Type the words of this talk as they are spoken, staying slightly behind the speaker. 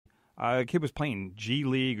Kid was playing G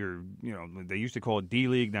League, or they used to call it D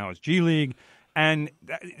League. Now it's G League, and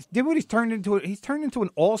did what he's turned into. He's turned into an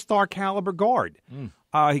all-star caliber guard.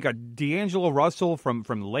 He got D'Angelo Russell from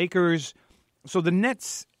the Lakers. So the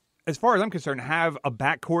Nets, as far as I'm concerned, have a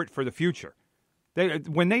backcourt for the future.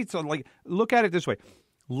 Look at it this way: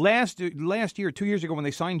 last year, 2 years ago, when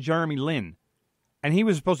they signed Jeremy Lin, and he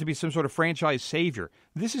was supposed to be some sort of franchise savior.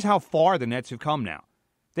 This is how far the Nets have come now.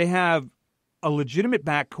 They have a legitimate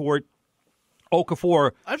backcourt.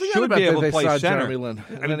 Okafor should be able to play center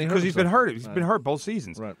because he's been hurt. He's been hurt both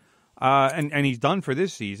seasons, right? And he's done for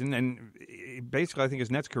this season. And basically, I think his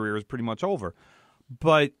Nets career is pretty much over.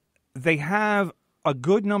 But they have a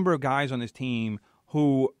good number of guys on this team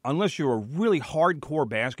who, unless you're a really hardcore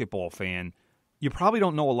basketball fan, you probably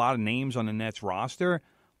don't know a lot of names on the Nets roster.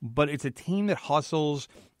 But it's a team that hustles.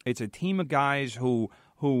 It's a team of guys who,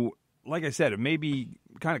 like I said, maybe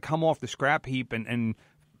kind of come off the scrap heap and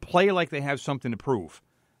play like they have something to prove.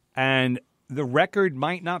 And the record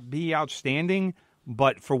might not be outstanding,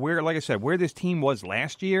 but for where, like I said, where this team was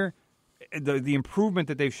last year, the improvement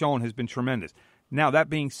that they've shown has been tremendous. Now, that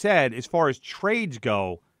being said, as far as trades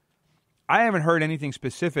go, I haven't heard anything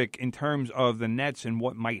specific in terms of the Nets and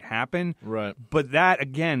what might happen. Right. But that,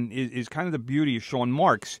 again, is kind of the beauty of Sean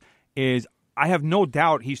Marks, is I have no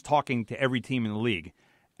doubt he's talking to every team in the league.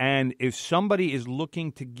 And if somebody is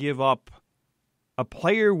looking to give up a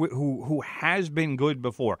player who has been good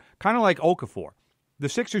before, kind of like Okafor, the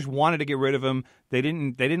Sixers wanted to get rid of him. They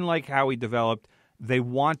didn't like how he developed. They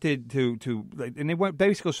wanted to and they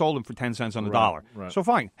basically sold him for 10 cents on the dollar. Right. So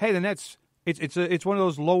fine. Hey, the Nets, it's one of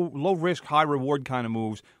those low risk, high reward kind of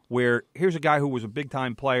moves where here's a guy who was a big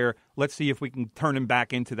time player. Let's see if we can turn him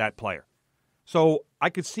back into that player. So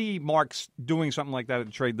I could see Marks doing something like that at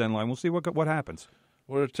the trade deadline. We'll see what happens.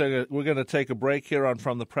 We're going to take a break here on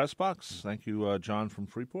From the Press Box. Thank you, John from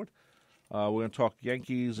Freeport. We're going to talk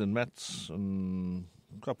Yankees and Mets and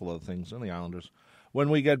a couple other things, and the Islanders. When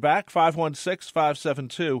we get back,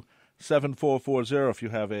 516-572-7440 if you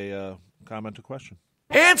have a comment or question.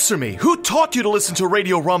 Answer me. Who taught you to listen to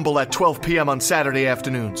Radio Rumble at 12 p.m. on Saturday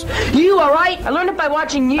afternoons? You, all right? I learned it by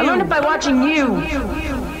watching you. I'd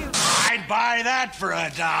buy that for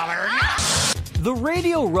 $1. The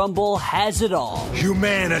Radio Rumble has it all.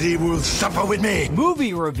 Humanity will suffer with me.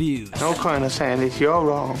 Movie reviews. No kind of Sandys, you're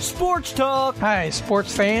wrong. Sports talk. Hi,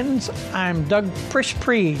 sports fans. I'm Doug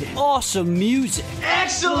Frisch-Preed. Awesome music.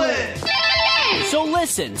 Excellent! So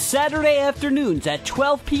listen Saturday afternoons at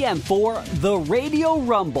 12 p.m. for The Radio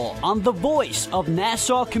Rumble on the voice of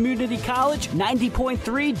Nassau Community College,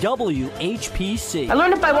 90.3 WHPC. I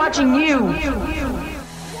learned it by watching you.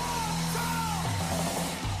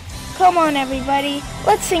 Come on, everybody.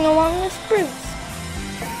 Let's sing along with Bruce.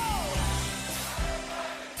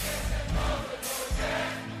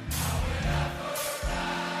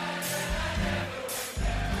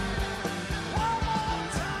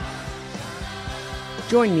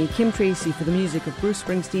 Join me, Kim Tracy, for the music of Bruce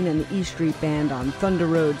Springsteen and the E Street Band on Thunder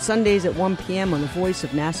Road, Sundays at 1 p.m. on the voice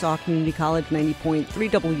of Nassau Community College, 90.3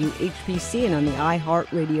 WHPC, and on the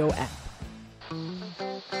iHeartRadio app.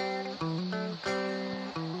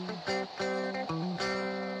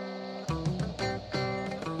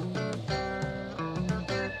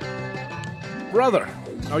 Brother,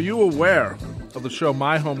 are you aware of the show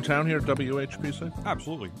My Hometown here at WHPC?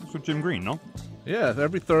 Absolutely. It's with Jim Green, no? Yeah,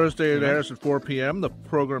 every Thursday it airs at 4 p.m. The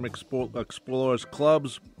program explores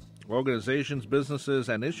clubs, organizations, businesses,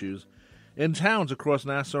 and issues in towns across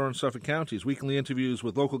Nassau and Suffolk counties. Weekly interviews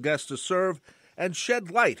with local guests to serve and shed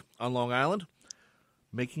light on Long Island,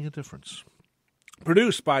 making a difference.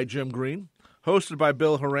 Produced by Jim Green, hosted by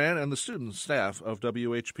Bill Horan and the student staff of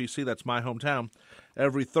WHPC. That's My Hometown.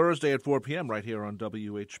 Every Thursday at 4 p.m. right here on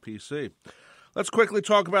WHPC. Let's quickly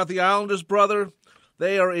talk about the Islanders, brother.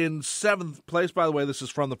 They are in 7th place. By the way, this is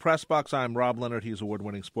from the Press Box. I'm Rob Leonard. He's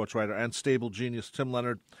award-winning sports writer and stable genius Tim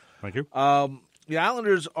Leonard. Thank you. The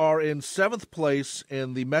Islanders are in 7th place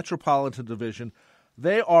in the Metropolitan Division.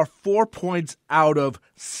 They are 4 points out of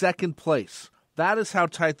 2nd place. That is how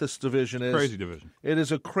tight this division is. Crazy division. It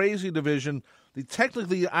is a crazy division. Technically,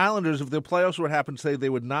 the Islanders, if the playoffs were to happen today, they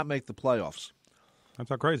would not make the playoffs. That's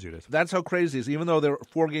how crazy it is. That's how crazy it is, even though they're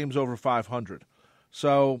 4 games over 500.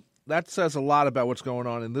 So that says a lot about what's going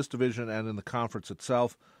on in this division and in the conference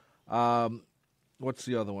itself. What's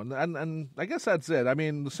the other one? And I guess that's it. I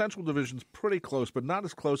mean, the Central Division's pretty close, but not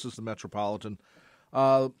as close as the Metropolitan.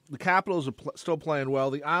 The Capitals are still playing well.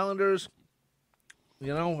 The Islanders,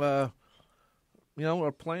 are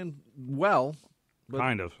playing well. But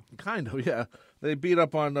kind of, yeah. They beat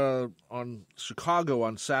up on Chicago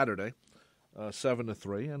on Saturday,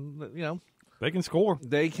 7-3, and They can score.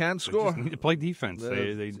 They can score. They just need to play defense.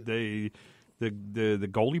 The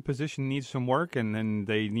goalie position needs some work, and then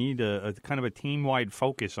they need a kind of a team-wide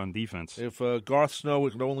focus on defense. If Garth Snow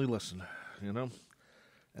would only listen,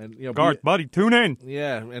 And Garth, buddy, tune in.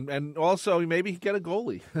 Yeah, and also maybe he'd get a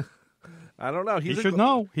goalie. I don't know. He should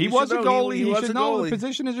know. He was a goalie. He should know the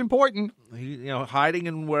position is important. Hiding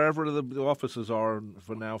in wherever the offices are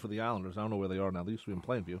for the Islanders. I don't know where they are now. They used to be in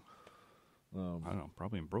Plainview. I don't know.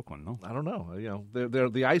 Probably in Brooklyn. No, I don't know. They're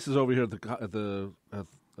the ice is over here at the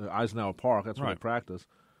Eisenhower Park. That's where they practice.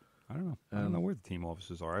 I don't know. I don't know where the team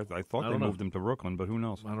offices are. I thought they moved them to Brooklyn, but who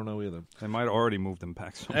knows? I don't know either. They might have already moved them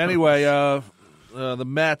back somewhere. Anyway, the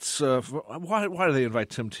Mets. Why do they invite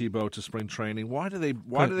Tim Tebow to spring training? Why do they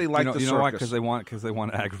like the circus? You know why? Because they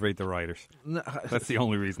want to aggravate the writers. No, that's the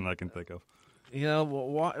only reason I can think of.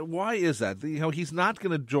 Why is that? He's not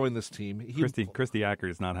going to join this team. Christy Acker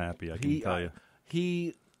is not happy. I can tell you.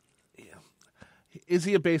 Is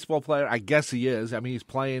he a baseball player? I guess he is. I mean, he's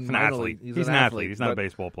playing. He's an athlete. He's an athlete. He's not a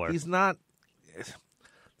baseball player. He's not.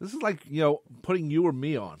 This is like putting you or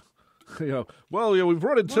me on. We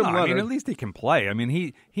brought in Tim Leonard. I mean, at least he can play. I mean,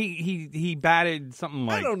 he batted something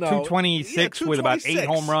like 226 with about 8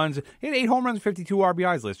 home runs. He had 8 home runs, 52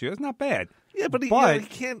 RBIs last year. That's not bad. Yeah, but he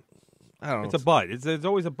can't. I don't know. It's a but. It's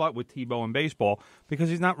always a but with Tebow in baseball because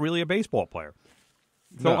he's not really a baseball player.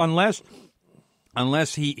 So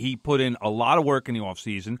unless he put in a lot of work in the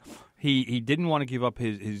offseason, he didn't want to give up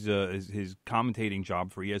his commentating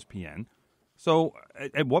job for ESPN. So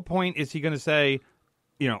at what point is he going to say,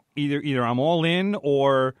 either I'm all in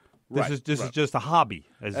or this is just a hobby?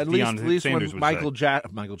 As at Deion least Sanders when would say.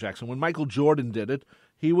 Michael Jackson, when Michael Jordan did it,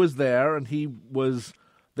 he was there and he was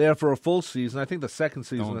there for a full season. I think the second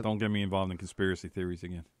season. Don't get me involved in conspiracy theories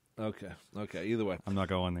again. Okay. Either way, I'm not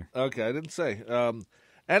going there. Okay, I didn't say.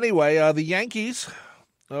 Anyway, the Yankees.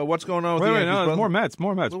 What's going on with the Yankees? No, brother?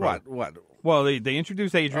 More Mets. What? Well, they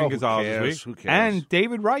introduced Adrian Gonzalez this week. Who cares? And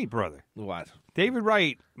David Wright, brother. What? David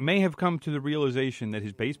Wright may have come to the realization that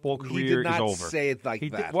his baseball career is over. He did not say it like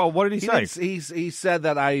that. Well, what did he say? He said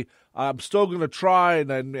that I'm still going to try,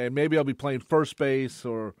 and maybe I'll be playing first base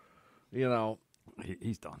or,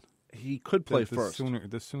 He's done. He could play first.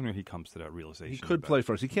 The sooner he comes to that realization. He could play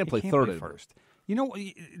first. He can't play third first.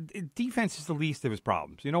 Defense is the least of his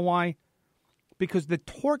problems. You know why? Because the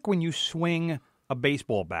torque when you swing a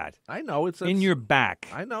baseball bat. I know. It's in your back.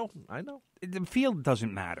 I know. The field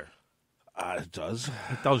doesn't matter. It does.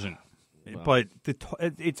 It doesn't. Well. But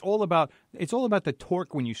it's all about the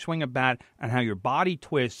torque when you swing a bat and how your body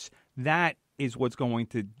twists. That is what's going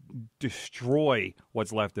to destroy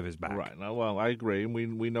what's left of his back. Right. Well, I agree.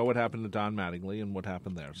 We know what happened to Don Mattingly and what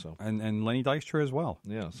happened there. So and Lenny Dykstra as well.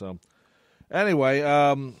 Yeah. So anyway,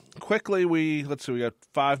 quickly we got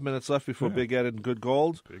 5 minutes left before Big Ed and Good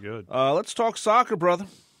Gold. Pretty good. Let's talk soccer, brother.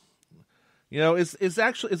 Is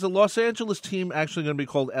the Los Angeles team actually going to be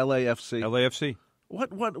called LAFC? LAFC.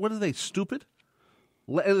 What are they, stupid?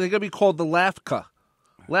 They're going to be called the LAFCA.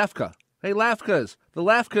 LAFCA. Hey, LAFCAs. The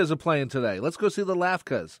LAFCAs are playing today. Let's go see the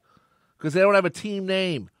LAFCAs because they don't have a team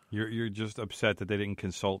name. You're just upset that they didn't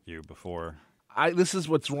consult you before. This is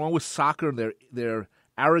what's wrong with soccer. They're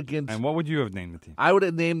arrogant. And what would you have named the team? I would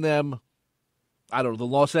have named them, I don't know, the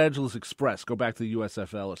Los Angeles Express. Go back to the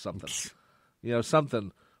USFL or something.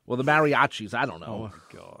 Something. Well, the Mariachis. I don't know. Oh,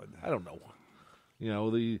 my God. I don't know.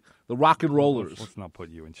 The Rock and Rollers. Let's not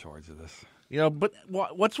put you in charge of this. But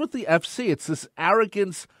what's with the FC? It's this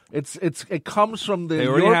arrogance. It comes from the They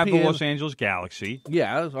already European... have the Los Angeles Galaxy.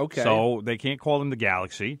 Yeah, okay. So they can't call them the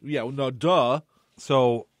Galaxy. Yeah, no, duh.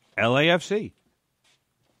 So LAFC.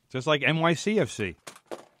 Just like NYCFC.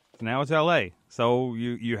 Now it's LA. So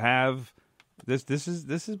you have this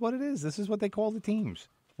is what it is. This is what they call the teams.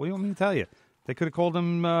 What do you want me to tell you? They could have called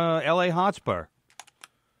them LA Hotspur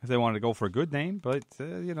if they wanted to go for a good name, but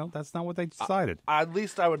that's not what they decided. At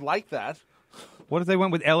least I would like that. What if they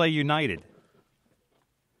went with LA United?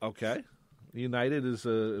 Okay. United is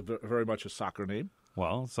very much a soccer name.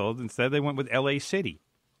 Well, so instead they went with LA City.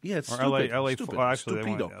 Yeah, it's or stupid. LA stupid. Actually,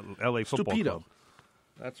 Stupido. they went LA Football Stupido. Club.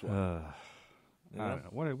 That's what. I don't know.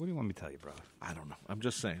 What do you want me to tell you, brother? I don't know. I'm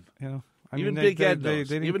just saying. Even Big Ed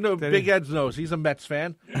knows. Even though Big Ed knows, he's a Mets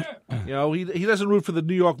fan. He doesn't root for the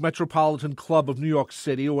New York Metropolitan Club of New York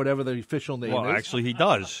City or whatever the official name is. Well, actually, he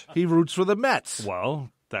does. He roots for the Mets. Well,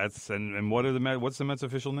 that's and what are the Mets? What's the Mets'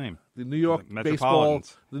 official name? The New York baseball,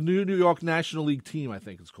 the New York National League team, I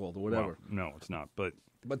think it's called, or whatever. Well, no, it's not. But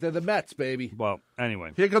they're the Mets, baby. Well,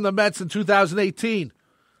 anyway, here come the Mets in 2018.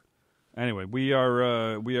 Anyway, we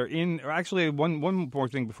are in. Actually, one more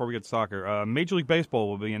thing before we get to soccer. Major League Baseball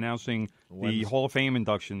will be announcing the Hall of Fame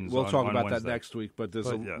inductions. We'll talk about Wednesday. that next week. But there's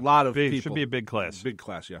a lot of people. Should be a big class. Big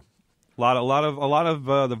class, yeah. A lot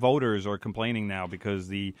of the voters are complaining now because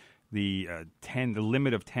the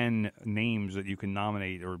limit of 10 names that you can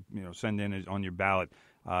nominate or send in on your ballot.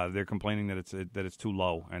 They're complaining that it's too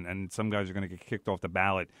low, and some guys are going to get kicked off the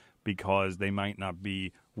ballot because they might not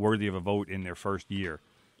be worthy of a vote in their first year.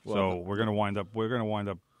 Well, so we're going to wind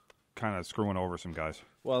up kind of screwing over some guys.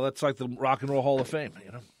 Well, that's like the Rock and Roll Hall of Fame,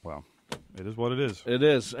 Well, it is what it is. It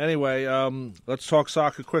is. Anyway, let's talk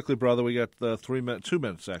soccer quickly, brother. We got 2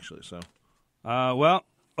 minutes actually. So, well,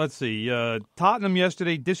 let's see. Tottenham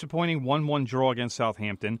yesterday, disappointing 1-1 draw against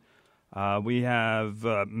Southampton. We have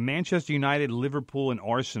Manchester United, Liverpool, and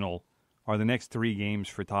Arsenal are the next 3 games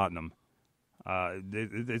for Tottenham.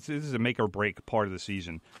 This is a make-or-break part of the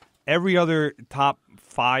season. Every other top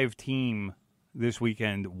 5 team this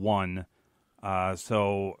weekend won.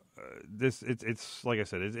 So it's like I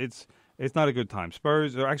said, it's not a good time.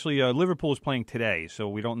 Spurs are actually Liverpool is playing today, so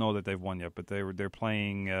we don't know that they've won yet. But they're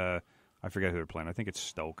playing. I forget who they're playing. I think it's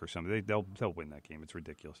Stoke or something. They'll win that game. It's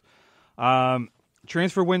ridiculous.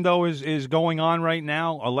 Transfer window is going on right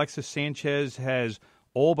now. Alexis Sanchez has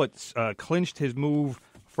all but clinched his move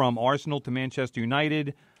from Arsenal to Manchester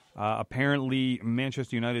United. Apparently,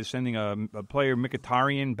 Manchester United is sending a player,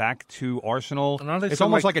 Mkhitaryan, back to Arsenal. It's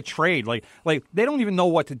almost like a trade. Like they don't even know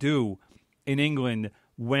what to do in England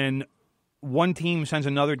when one team sends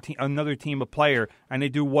another team a player, and they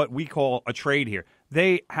do what we call a trade here.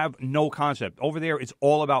 They have no concept. Over there, it's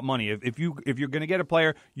all about money. If you're going to get a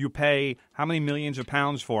player, you pay how many millions of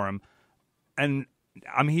pounds for him. And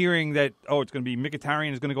I'm hearing that it's going to be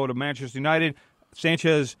Mkhitaryan is going to go to Manchester United,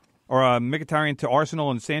 Sanchez or Mkhitaryan to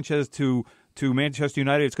Arsenal, and Sanchez to Manchester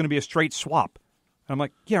United. It's going to be a straight swap. And I'm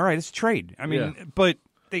like, yeah, right, it's a trade. I mean, but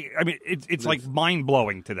it's like mind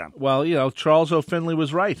blowing to them. Well, Charles O'Finley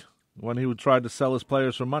was right when he tried to sell his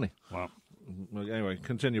players for money. Wow. Anyway,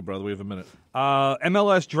 continue, brother. We have a minute.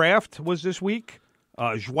 MLS draft was this week.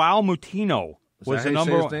 João Moutinho was the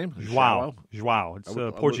number one. Name? João. It's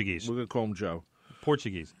Portuguese. We're going to call him Joe.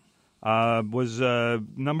 Portuguese. Was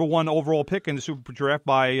number 1 overall pick in the Super Draft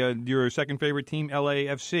by your second favorite team,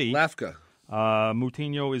 LAFC. Lafka.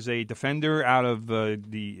 Moutinho is a defender out of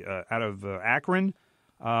Akron.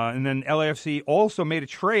 And then LAFC also made a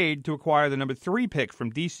trade to acquire the number 3 pick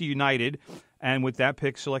from DC United, and with that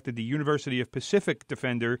pick selected the University of Pacific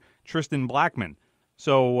defender Tristan Blackman.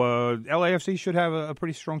 So LAFC should have a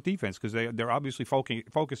pretty strong defense because they're obviously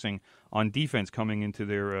focusing on defense coming into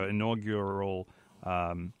their inaugural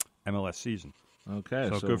MLS season. Okay.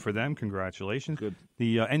 So good for them. Congratulations. Good.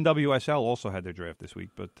 The NWSL also had their draft this week,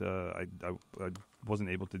 but I wasn't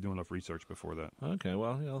able to do enough research before that. Okay,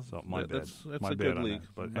 well, so my bad. That's my a bad good on league.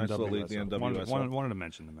 That, but nice little league, the NWSL. Wanted to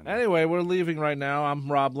mention them. Anyway, we're leaving right now.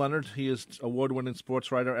 I'm Rob Leonard. He is award-winning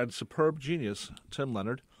sports writer and superb genius, Tim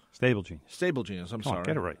Leonard. Stable genius. I'm sorry.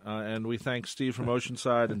 Get it right. And we thank Steve from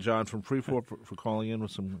Oceanside and John from Freeport for calling in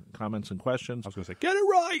with some comments and questions. I was going to say, get it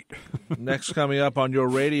right. Next coming up on your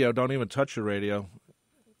radio, don't even touch your radio,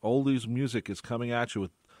 oldies music is coming at you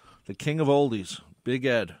with the king of oldies, Big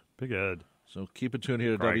Ed. Big Ed. So keep it tuned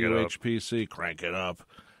here to WHPC. Crank it up.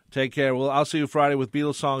 Take care. Well, I'll see you Friday with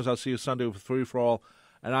Beatles songs. I'll see you Sunday with Free For All.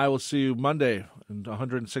 And I will see you Monday in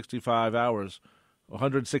 167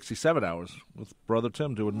 hours with Brother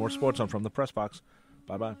Tim doing more sports on From the Press Box.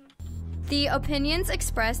 Bye-bye. The opinions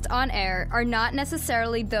expressed on air are not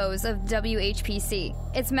necessarily those of WHPC,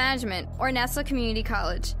 its management, or Nassau Community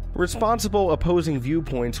College. Responsible opposing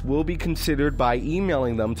viewpoints will be considered by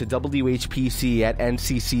emailing them to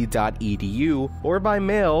whpc@ncc.edu or by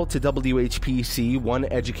mail to WHPC 1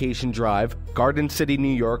 Education Drive, Garden City,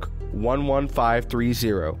 New York,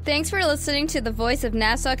 11530. Thanks for listening to the voice of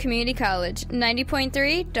Nassau Community College,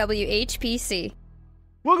 90.3 WHPC.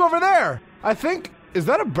 Look over there! I think... Is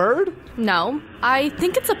that a bird? No, I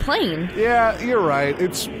think it's a plane. Yeah, you're right.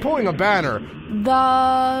 It's pulling a banner.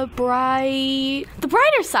 The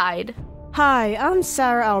brighter side. Hi, I'm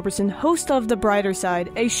Sarah Albertson, host of The Brighter Side,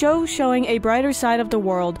 a show showing a brighter side of the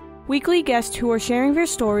world. Weekly guests who are sharing their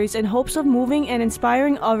stories in hopes of moving and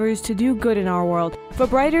inspiring others to do good in our world. The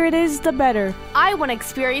brighter it is, the better. I want to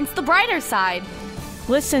experience the brighter side.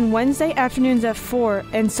 Listen Wednesday afternoons at 4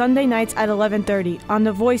 and Sunday nights at 11:30 on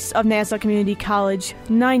the voice of Nassau Community College,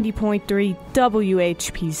 90.3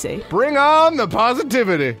 WHPC. Bring on the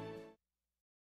positivity.